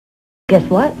Guess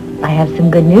what? I have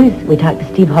some good news. We talked to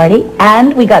Steve Hardy,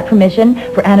 and we got permission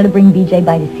for Anna to bring BJ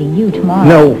by to see you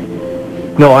tomorrow.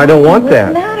 No, I don't want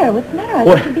that. What's the matter? I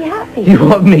thought you'd be happy.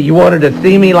 You wanted to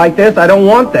see me like this? I don't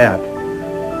want that.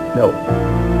 No.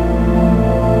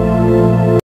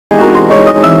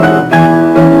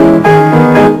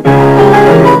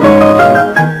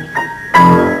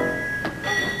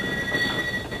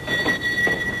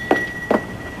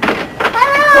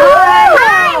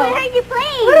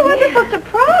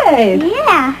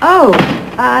 Yeah. Oh,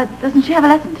 doesn't she have a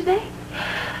lesson today?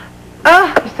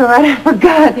 Oh, it's all right. I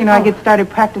forgot. You know, I get started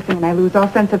practicing and I lose all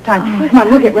sense of time. Come on,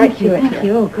 we'll get right to it. Thank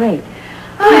you. Oh, great.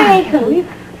 Where is he?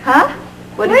 Huh?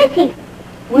 Where is he?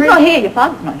 He's not here. Your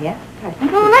father's not here.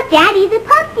 No, not Daddy, the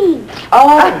puppy.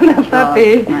 Oh, the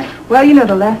puppy. Right. Well, you know,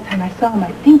 the last time I saw him,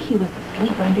 I think he was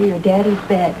asleep under your daddy's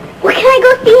bed. Well, can I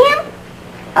go see him?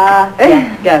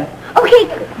 Yeah, go. Okay,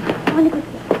 I want to go see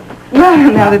him.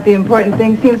 Well, now that the important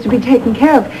thing seems to be taken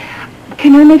care of,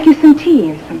 can I make you some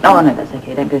tea or something? Oh, no, that's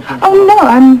okay. Don't go to Oh, no,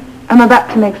 I'm about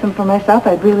to make some for myself.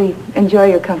 I'd really enjoy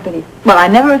your company. Well, I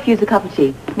never refuse a cup of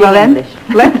tea. Well, then, English.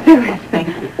 let's do it. Thank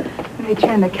you. Let me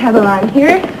turn the kettle on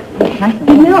here. Nice and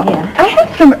You warm know, here. I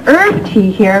have some herb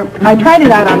tea here. I tried it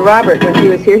out on Robert when he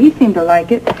was here. He seemed to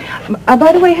like it.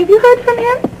 By the way, have you heard from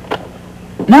him?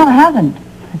 No, I haven't.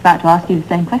 I was about to ask you the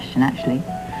same question, actually.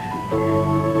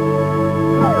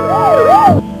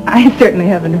 I certainly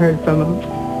haven't heard from him.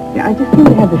 Yeah, I just seem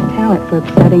to have this talent for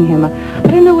upsetting him. I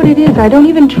don't know what it is. I don't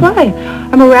even try.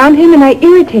 I'm around him and I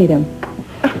irritate him.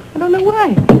 I don't know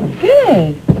why.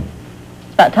 Good.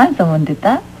 It's about time someone did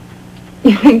that.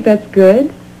 You think that's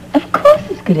good? Of course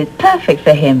it's good. It's perfect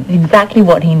for him. Exactly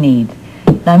what he needs.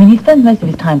 I mean, he spends most of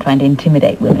his time trying to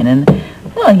intimidate women, and,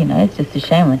 well, you know, it's just a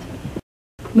shame.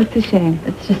 What's the shame?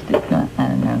 It's just, I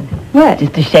don't know. What?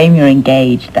 Just a shame you're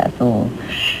engaged, that's all.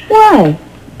 Why?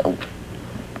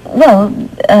 Well,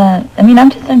 I mean, I'm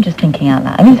just thinking out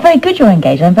loud. I mean, it's very good you're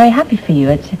engaged. I'm very happy for you.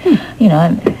 It's, you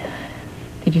know,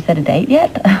 did you set a date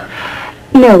yet?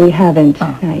 No, we haven't.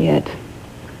 Not yet.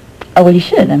 Oh, well, you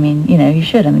should. I mean, you know, you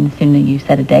should. I mean, the sooner you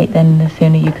set a date, then the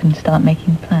sooner you can start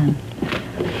making plans.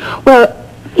 Well,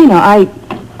 you know, I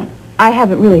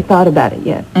haven't really thought about it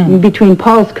yet. I mean, between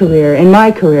Paul's career and my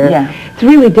career, it's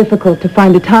really difficult to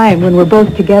find a time when we're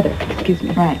both together. Excuse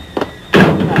me. Right.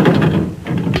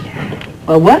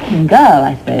 Well, working girl,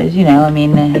 I suppose, you know, I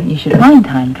mean, you should find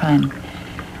time, try and...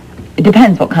 It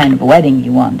depends what kind of a wedding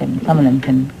you want. I mean, some of them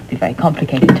can be very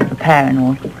complicated to prepare and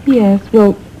all. Yes,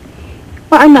 well,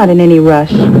 I'm not in any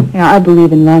rush. You know, I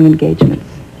believe in long engagements.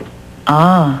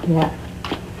 Ah. Yeah.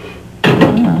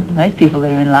 Well, most people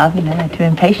that are in love, you know, they're too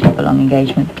impatient for long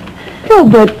engagements. No,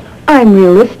 but I'm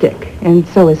realistic, and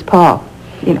so is Paul.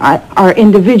 You know, our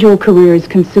individual careers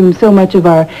consume so much of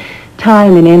our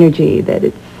time and energy that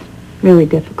it's really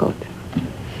difficult.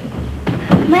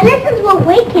 My lessons won't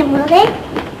wake him, will they?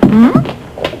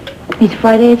 Is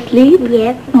Friday asleep?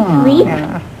 Yes, Aw. sleep.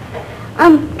 Yeah.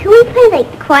 Can we play,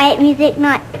 like, quiet music,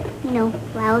 not, you know,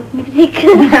 loud music?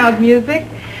 Loud music?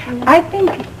 I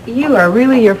think you are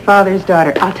really your father's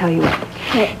daughter. I'll tell you what.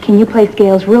 Can you play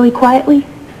scales really quietly?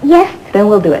 Yes. Then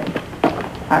we'll do it.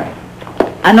 All right.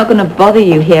 I'm not going to bother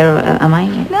you here, am I?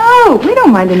 No, we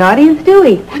don't mind an audience, do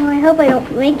we? Oh, I hope I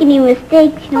don't make any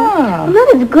mistakes, you know. Oh. I'm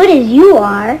not as good as you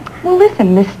are. Well,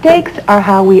 listen, mistakes are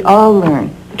how we all learn.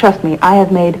 Trust me, I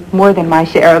have made more than my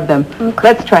share of them. Okay.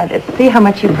 Let's try this. See how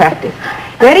much you practice.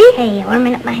 Ready? Hey,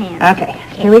 warming up my hands. Okay,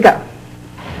 here we go.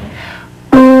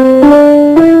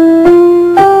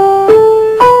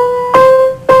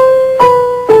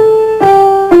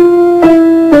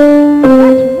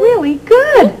 That's really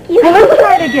good. Thank you. Now, let's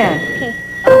try it again. Okay.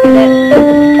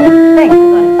 Thanks.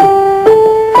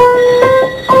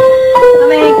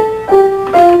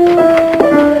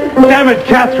 Damn it,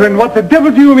 Catherine, what the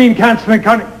devil do you mean canceling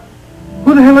Connie?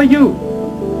 Who the hell are you?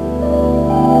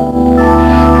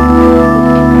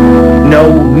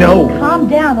 No. Calm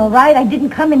down, all right? I didn't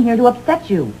come in here to upset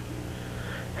you.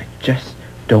 I just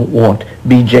don't want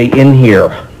BJ in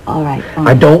here. All right, fine.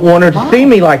 I don't want her to see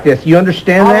me like this. You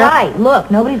understand All that? right, look,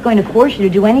 nobody's going to force you to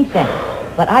do anything.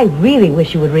 But I really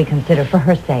wish you would reconsider for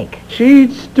her sake.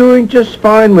 She's doing just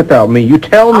fine without me. You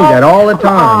tell me that all the time.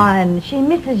 Come on. She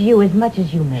misses you as much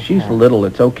as you miss She's her. little.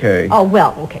 It's okay. Oh,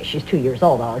 well, okay, she's 2 years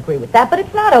old. I'll agree with that. But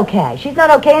it's not okay. She's not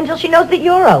okay until she knows that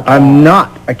you're okay. I'm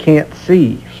not. I can't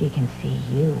see. She can see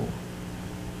you.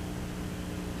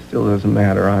 Still doesn't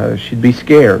matter. She'd be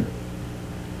scared.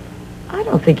 I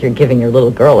don't think you're giving your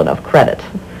little girl enough credit.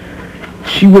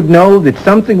 She would know that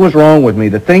something was wrong with me,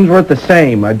 that things weren't the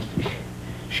same.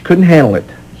 She couldn't handle it.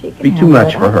 She can Be too handle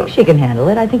much it. for her. I think she can handle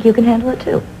it. I think you can handle it,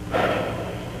 too.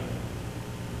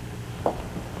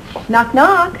 Knock,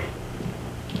 knock.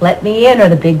 Let me in or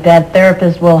the big bad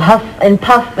therapist will huff and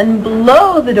puff and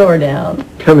blow the door down.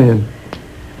 Come in.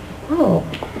 Oh,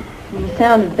 from the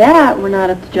sound of that, we're not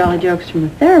up to jolly jokes from the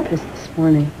therapist this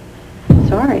morning.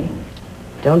 Sorry.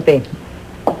 Don't be.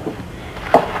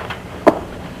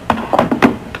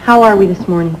 How are we this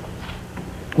morning?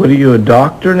 What are you, a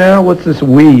doctor now? What's this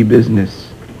we business?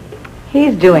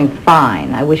 He's doing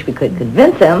fine. I wish we could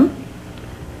convince him.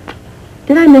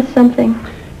 Did I miss something?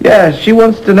 Yeah, she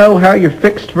wants to know how you're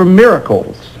fixed for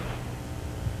miracles.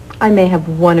 I may have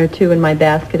one or two in my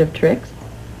basket of tricks.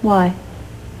 Why?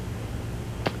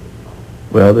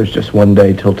 Well, there's just one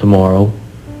day till tomorrow.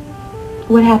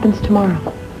 What happens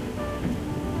tomorrow?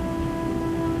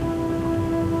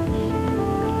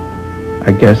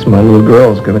 I guess my little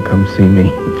girl's gonna come see me.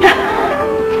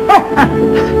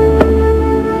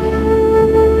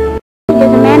 What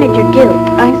does a manager do?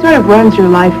 He sort of runs your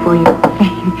life for you.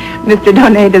 Mr.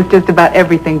 Donay does just about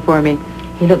everything for me.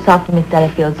 He looks after Miss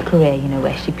Delafield's career, you know,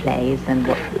 where she plays and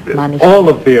what money she... All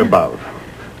of the above.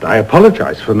 I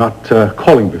apologize for not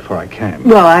calling before I came.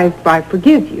 Well, I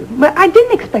forgive you. But I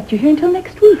didn't expect you here until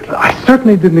next week. I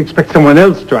certainly didn't expect someone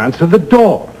else to answer the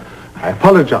door. I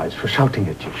apologize for shouting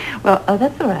at you. Well, oh,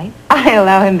 that's all right. I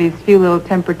allow him these few little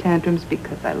temper tantrums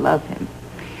because I love him.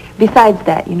 Besides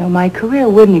that, you know, my career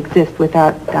wouldn't exist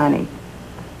without Donnie.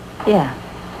 Yeah.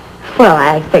 Well,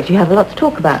 I expect you have a lot to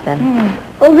talk about then.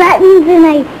 Well, that means then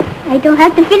I don't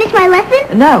have to finish my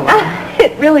lesson? No.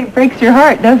 It really breaks your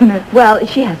heart, doesn't it? Well,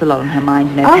 she has a lot on her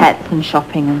mind, you know, pets and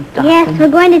shopping and stuff. Yes, and... we're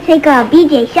going to take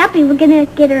BJ shopping. We're going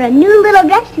to get her a new little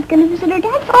dress. She's going to visit her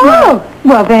dad. Oh,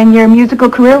 well, then your musical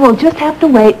career will just have to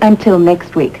wait until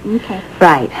next week. Okay.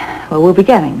 Right. Well, we'll be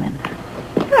going then.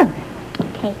 Sure.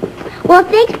 Okay. Well,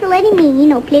 thanks for letting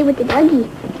me, play with the doggy.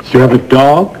 Do you have a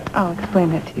dog? I'll explain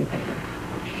that to you later.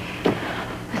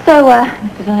 So,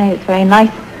 Mr. Donay, it's very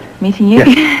nice meeting you.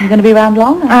 Yes. You're going to be around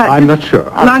long? I'm not sure.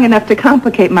 Long enough to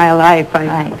complicate my life.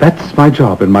 Right. That's my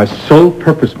job and my sole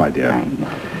purpose, my dear. I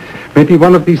know. Maybe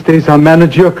one of these days I'll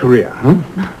manage your career,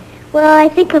 huh? Well, I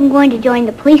think I'm going to join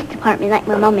the police department like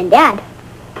my mom and dad.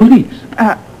 Police?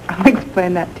 I'll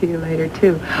explain that to you later,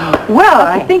 too. Well,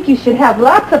 I think you should have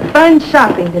lots of fun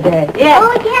shopping today. Yeah.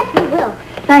 Oh, yes, we will.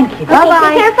 Thank you. Okay,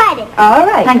 Bye-bye. take care Friday. All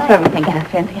right. Thanks for everything,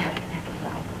 Catherine.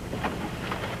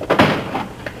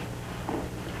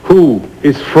 Who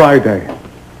is Friday?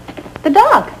 The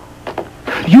dog.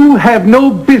 You have no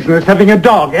business having a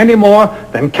dog any more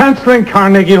than canceling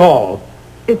Carnegie Hall.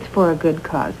 It's for a good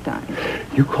cause, Donnie.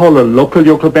 You call a local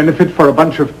yokel benefit for a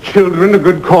bunch of children a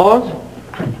good cause?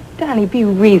 Donnie, be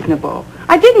reasonable.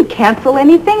 I didn't cancel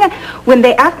anything. When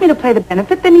they asked me to play the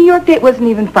benefit, the New York date wasn't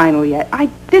even final yet. I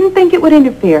didn't think it would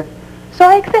interfere, so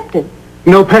I accepted.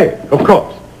 No pay, of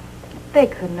course. They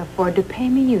couldn't afford to pay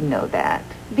me, you know that.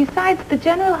 Besides, the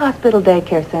General Hospital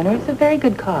Daycare Center is a very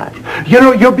good cause. You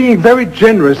know, you're being very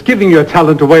generous giving your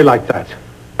talent away like that.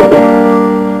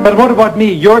 But what about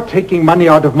me? You're taking money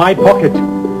out of my pocket.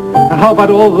 And how about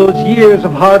all those years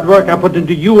of hard work I put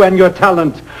into you and your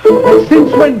talent? And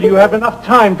since when do you have enough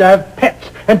time to have pets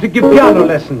and to give piano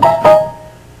lessons?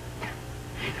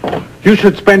 You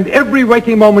should spend every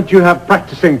waking moment you have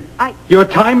practicing. Your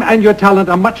time and your talent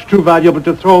are much too valuable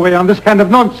to throw away on this kind of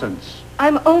nonsense.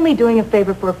 I'm only doing a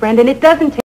favor for a friend, and it doesn't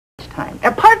take much time.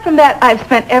 Apart from that, I've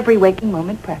spent every waking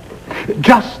moment practicing.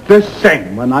 Just the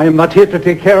same, when I am not here to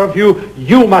take care of you,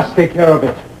 you must take care of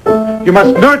it. You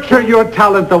must nurture your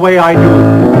talent the way I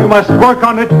do. You must work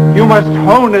on it. You must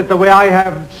hone it the way I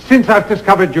have since I've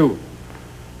discovered you.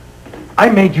 I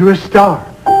made you a star,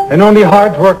 and only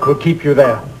hard work will keep you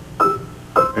there.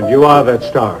 And you are that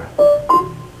star.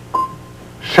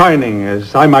 Shining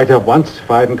as I might have once if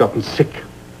I hadn't gotten sick.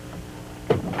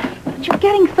 But you're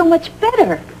getting so much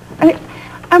better.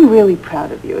 I'm really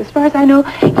proud of you. As far as I know,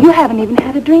 you haven't even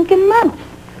had a drink in months.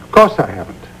 Of course I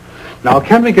haven't. Now,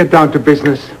 can we get down to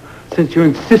business? Since you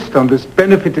insist on this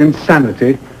benefit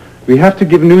insanity, we have to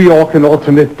give New York an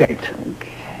alternate date.